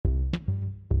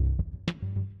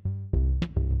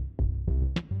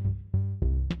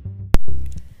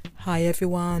Hi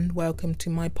everyone, welcome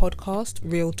to my podcast,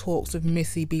 Real Talks with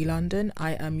Missy B. London.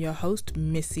 I am your host,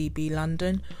 Missy B.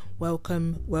 London.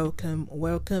 Welcome.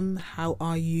 How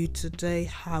are you today?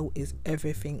 How is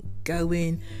everything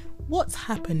going? What's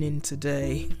happening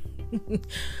today?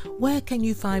 Where can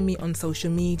you find me on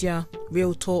social media?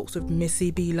 Real Talks with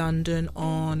Missy B. London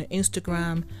on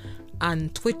Instagram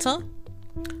and Twitter.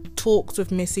 Talks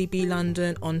with Missy B.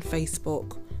 London on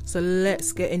Facebook. So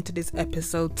let's get into this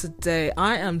episode today.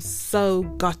 I am so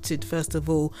gutted, first of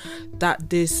all, that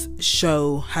this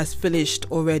show has finished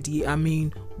already. I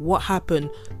mean, what happened?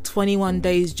 21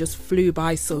 days just flew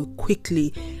by so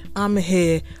quickly. I'm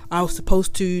here. I was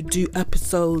supposed to do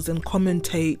episodes and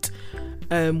commentate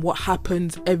what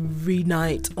happens every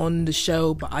night on the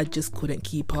show, but I just couldn't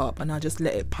keep up and I just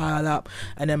let it pile up.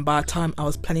 And then by the time I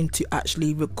was planning to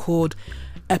actually record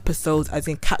episodes, as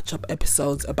in catch up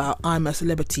episodes about I'm a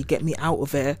Celebrity, Get Me Out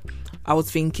of Here, I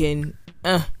was thinking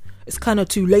it's kind of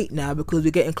too late now because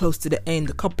we're getting close to the end,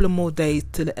 a couple of more days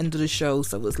to the end of the show.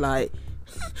 So it was like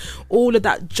all of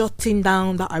that jotting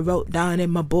down that I wrote down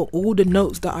in my book, all the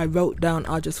notes that I wrote down,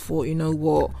 I just thought, you know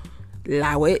what,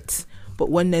 allow it. But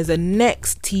when there's a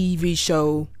next TV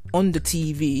show on the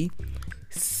TV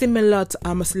similar to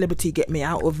I'm a Celebrity, Get Me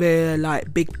Out of Here,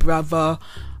 like Big Brother,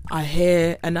 I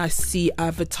hear and I see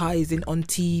advertising on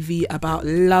TV about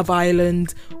Love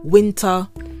Island Winter.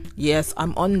 Yes,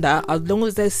 I'm on that. As long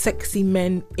as there's sexy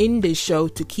men in this show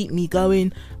to keep me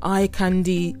going. Eye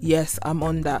candy, yes, I'm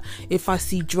on that. If I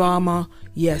see drama,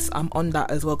 yes, I'm on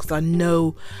that as well, because I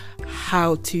know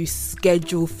how to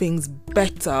schedule things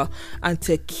better and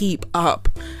to keep up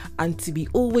and to be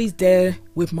always there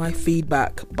with my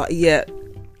feedback. But yeah,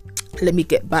 let me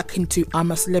get back into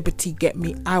I'm a Celebrity, Get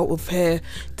Me Out of Here.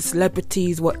 The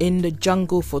celebrities were in the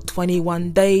jungle for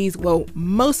 21 days. Well,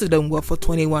 most of them were for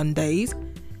 21 days.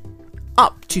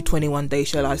 Up to 21 days,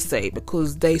 shall I say,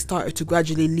 because they started to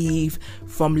gradually leave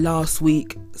from last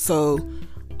week. So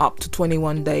up to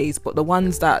 21 days. But the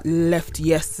ones that left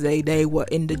yesterday, they were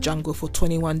in the jungle for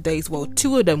 21 days. Well,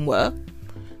 two of them were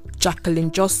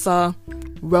Jacqueline Jossa,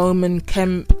 Roman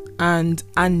Kemp, and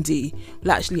Andy.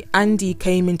 Well, actually, Andy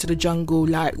came into the jungle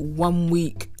like 1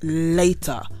 week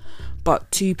later,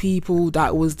 but two people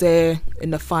that was there in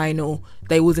the final,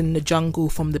 they was in the jungle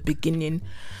from the beginning.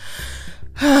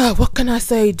 What can I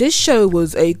say? This show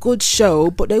was a good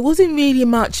show, but there wasn't really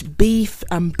much beef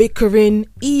and bickering.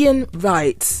 Ian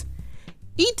Wright,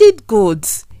 he did good.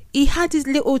 He had his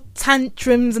little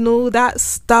tantrums and all that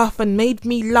stuff and made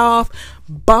me laugh,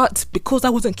 but because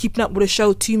I wasn't keeping up with the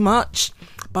show too much,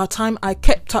 by the time I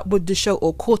kept up with the show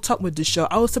or caught up with the show,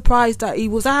 I was surprised that he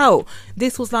was out.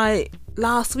 This was like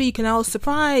last week and I was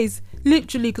surprised,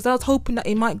 literally, because I was hoping that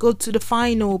he might go to the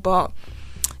final, but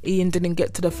Ian didn't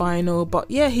get to the final.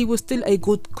 But yeah, he was still a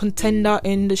good contender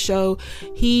in the show.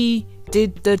 He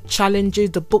did the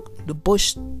challenges, the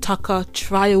Bush Tucker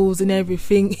trials and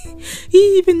everything.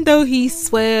 Even though he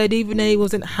sweared, even though he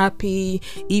wasn't happy,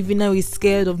 even though he's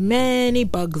scared of many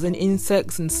bugs and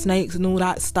insects and snakes and all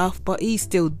that stuff, but he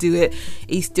still did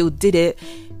it.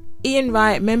 Ian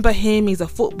Wright, remember him? He's a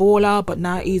footballer, but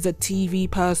now he's a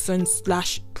TV person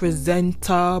 /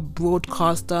 presenter,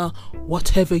 broadcaster,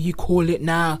 whatever you call it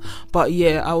now. But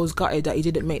yeah, I was gutted that he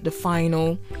didn't make the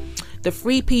final. The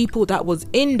three people that was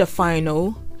in the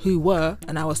final, who were,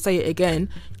 and I will say it again,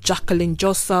 Jacqueline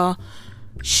Jossa.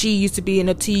 She used to be in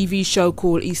a TV show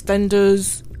called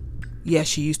EastEnders. Yeah,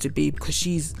 she used to be, because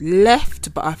she's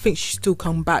left, but I think she'll still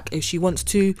come back if she wants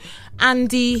to.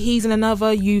 Andy, he's in another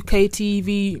UK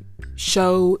TV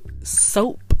show,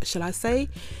 soap, shall I say,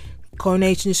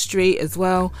 Coronation Street as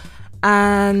well.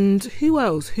 And who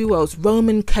else?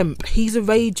 Roman Kemp, he's a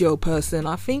radio person.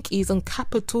 I think he's on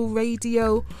Capital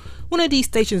Radio, one of these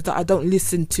stations that I don't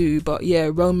listen to. But yeah,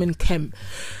 Roman Kemp.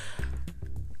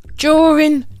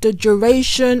 During the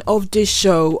duration of this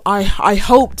show, I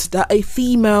hoped that a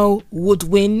female would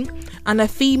win, and a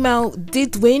female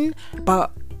did win,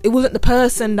 but it wasn't the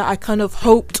person that I kind of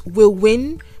hoped will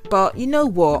win. But you know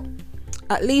what?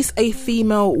 At least a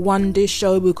female won this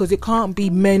show, because it can't be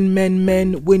men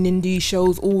winning these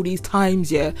shows all these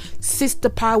times, yeah. Sister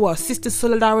power, sister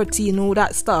solidarity and all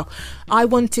that stuff. I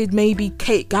wanted maybe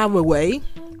Kate Garraway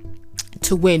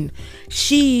to win.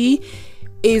 She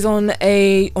is on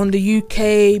the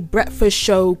UK breakfast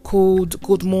show called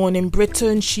Good Morning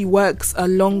Britain. She works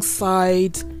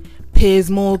alongside Piers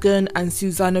Morgan and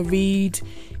Susanna Reid.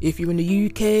 If you're in the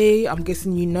UK, I'm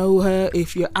guessing you know her.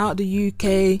 If you're out the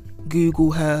UK,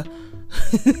 Google her.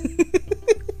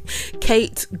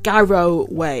 Kate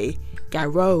Garraway,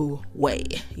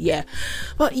 yeah.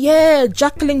 But yeah,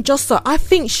 Jacqueline Jossa, I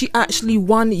think she actually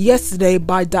won yesterday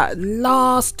by that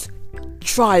last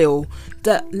trial,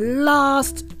 the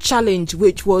last challenge,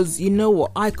 which was, you know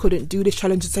what, I couldn't do this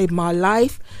challenge to save my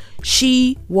life.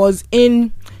 She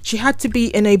had to be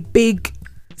in a big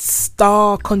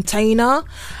star container,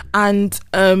 and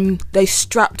they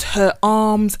strapped her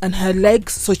arms and her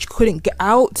legs so she couldn't get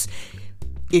out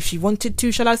if she wanted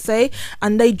to, shall I say,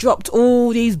 and they dropped all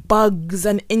these bugs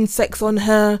and insects on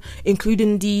her,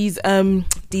 including these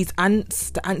ants, the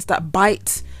ants that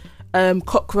bite,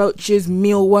 cockroaches,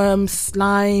 mealworms,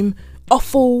 slime,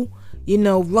 offal,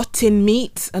 rotten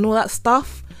meat and all that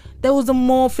stuff. There was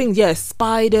more things, yes,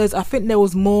 spiders. I think there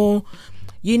was more.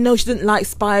 She didn't like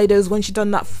spiders when she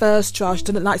done that first trial. She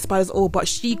didn't like spiders at all, but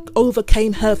she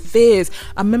overcame her fears.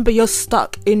 I remember you're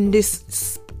stuck in this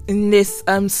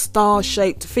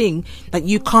star-shaped thing that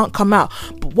you can't come out.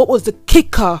 But what was the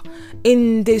kicker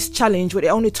in this challenge? What they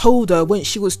only told her when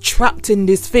she was trapped in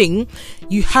this thing,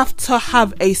 you have to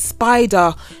have a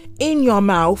spider in your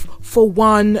mouth for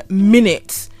 1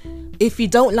 minute. If you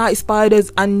don't like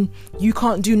spiders and you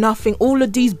can't do nothing, all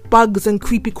of these bugs and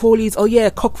creepy crawlies,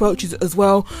 cockroaches as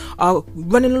well, are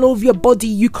running all over your body.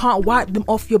 You can't wipe them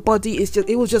off your body.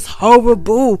 It was just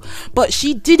horrible. But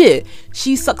she did it.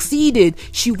 She succeeded.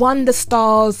 She won the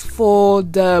stars for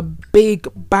the big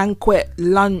banquet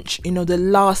lunch, the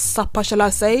last supper, shall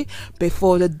I say,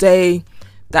 before the day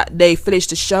that they finished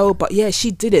the show. But yeah,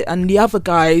 she did it. And the other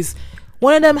guys,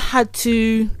 one of them had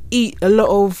to eat a lot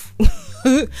of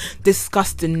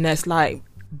disgustingness, like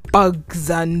bugs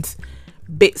and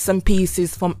bits and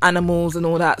pieces from animals and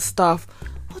all that stuff.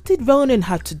 What did Ronan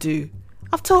have to do?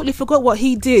 I've totally forgot what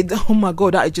he did. Oh my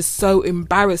god, that is just so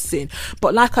embarrassing.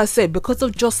 But like I said, because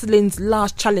of Jocelyn's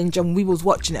last challenge and we was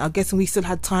watching it, I guess we still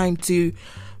had time to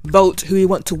vote who we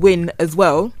want to win as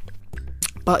well.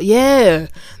 But yeah,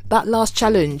 that last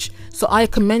challenge, so I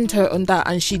commend her on that,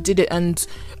 and she did it. And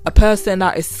a person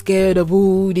that is scared of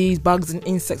all these bugs and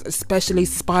insects, especially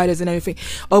spiders and everything,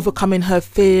 overcoming her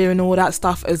fear and all that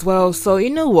stuff as well. So you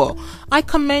know what, I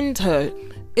commend her.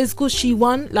 It's good she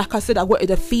won. Like I said, I wanted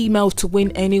a female to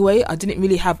win anyway. I didn't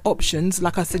really have options.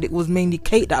 Like I said, it was mainly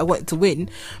Kate that I wanted to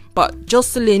win, but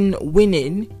Jacqueline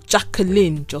winning,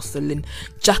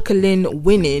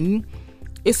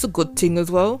 it's a good thing as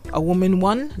well. A woman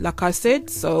won, like I said.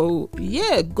 So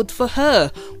yeah, good for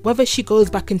her. Whether she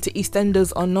goes back into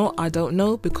EastEnders or not, I don't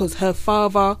know, because her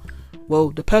father,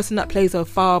 well, the person that plays her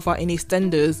father in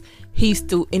EastEnders, he's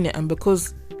still in it, and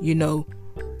because,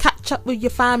 catch up with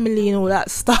your family and all that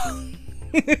stuff.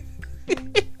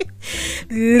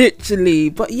 Literally.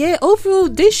 But yeah, overall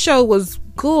this show was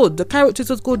good. The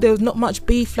characters was good. There was not much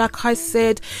beef, like I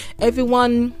said.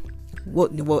 Everyone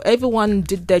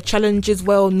did their challenges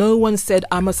well. No one said,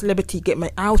 I'm a celebrity, get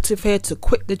me out of here, to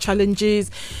quit the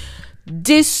challenges.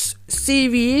 This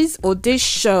series or this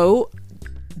show,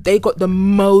 they got the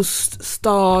most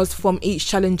stars from each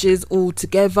challenges all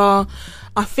together.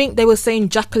 I think they were saying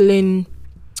Jacqueline,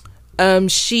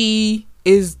 she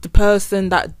is the person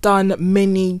that done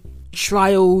many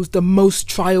trials, the most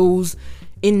trials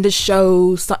in the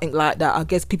show, something like that. I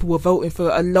guess people were voting for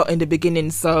a lot in the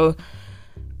beginning. So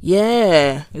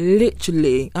yeah,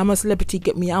 literally, I'm a celebrity,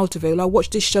 get me out of it. Will I watch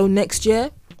this show next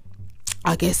year?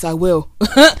 I guess I will.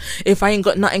 If I ain't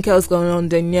got nothing else going on,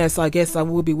 then yes, I guess I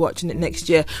will be watching it next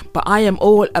year. But I am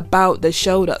all about the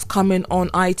show that's coming on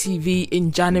ITV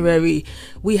in January.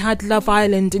 We had Love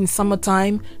Island in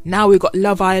summertime. Now we got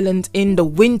Love Island in the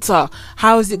winter.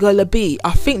 How is it gonna be?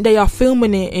 I think they are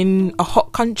filming it in a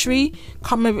hot country.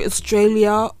 Can't remember if it's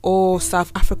Australia or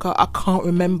South Africa. I can't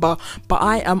remember. But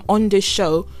I am on this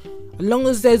show. As long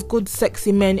as there's good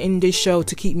sexy men in this show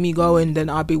to keep me going, then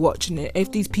I'll be watching it.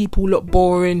 If these people look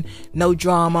boring, no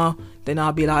drama, then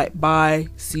I'll be like, bye,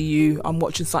 see you, I'm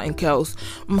watching something else.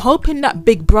 I'm hoping that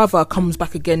Big Brother comes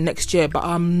back again next year, but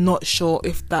I'm not sure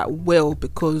if that will,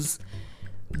 because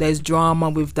there's drama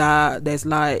with that. There's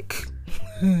like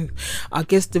I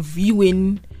guess the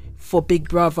viewing for Big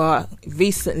Brother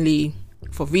recently,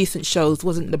 for recent shows,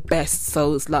 wasn't the best,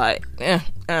 so it's like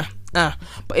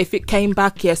but if it came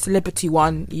back, Celebrity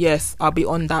one, yes, I'll be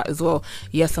on that as well.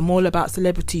 Yes, I'm all about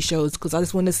celebrity shows, because I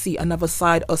just want to see another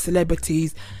side of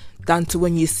celebrities than to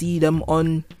when you see them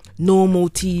on normal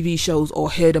TV shows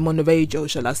or hear them on the radio,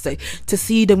 shall I say. To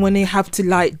see them when they have to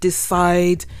like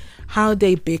decide how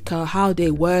they bicker, how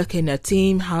they work in a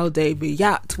team, how they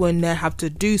react when they have to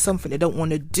do something they don't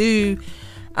want to do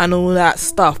and all that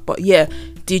stuff. But yeah,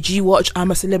 did you watch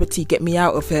I'm a Celebrity, Get Me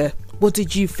Out of Here? What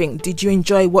did you think? Did you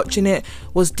enjoy watching it?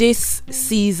 Was this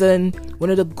season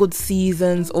one of the good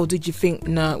seasons, or did you think,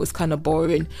 nah, it was kind of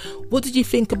boring? What did you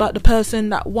think about the person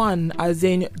that won, as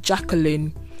in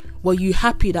Jacqueline? Were you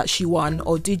happy that she won,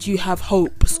 or did you have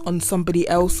hopes on somebody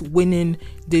else winning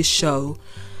this show?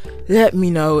 Let me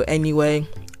know anyway.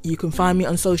 You can find me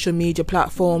on social media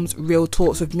platforms, Real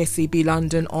Talks with Missy B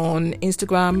London on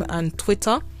Instagram and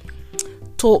Twitter,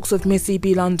 Talks of Missy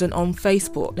B London on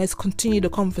Facebook. Let's continue the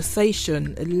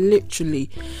conversation, literally.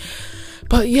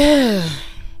 But yeah,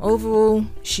 overall,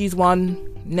 she's won.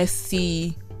 Let's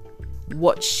see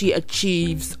what she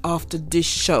achieves after this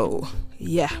show.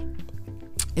 Yeah,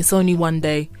 it's only one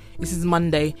day. This is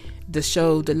Monday.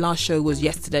 The last show was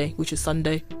yesterday, which is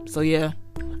Sunday. So yeah,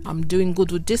 I'm doing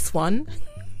good with this one.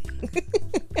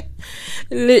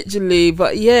 Literally.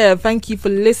 But yeah, thank you for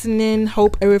listening.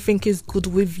 Hope everything is good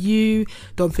with you.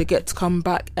 Don't forget to come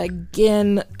back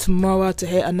again tomorrow to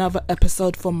hear another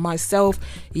episode from myself.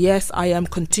 Yes, I am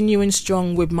continuing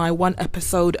strong with my 1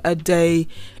 episode a day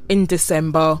in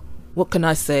December. What can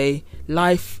I say?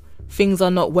 Life, things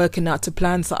are not working out to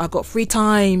plan, so I got free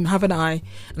time, haven't I?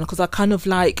 And because I kind of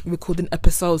like recording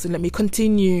episodes, and let me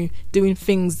continue doing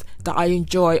things that I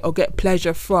enjoy or get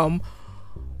pleasure from,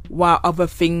 while other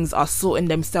things are sorting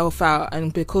themselves out.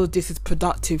 And because this is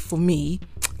productive for me,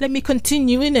 let me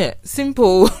continue in it.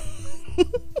 Simple.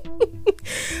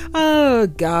 Oh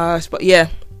gosh. But yeah,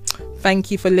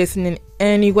 thank you for listening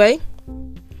anyway,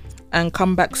 and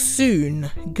come back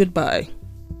soon. Goodbye.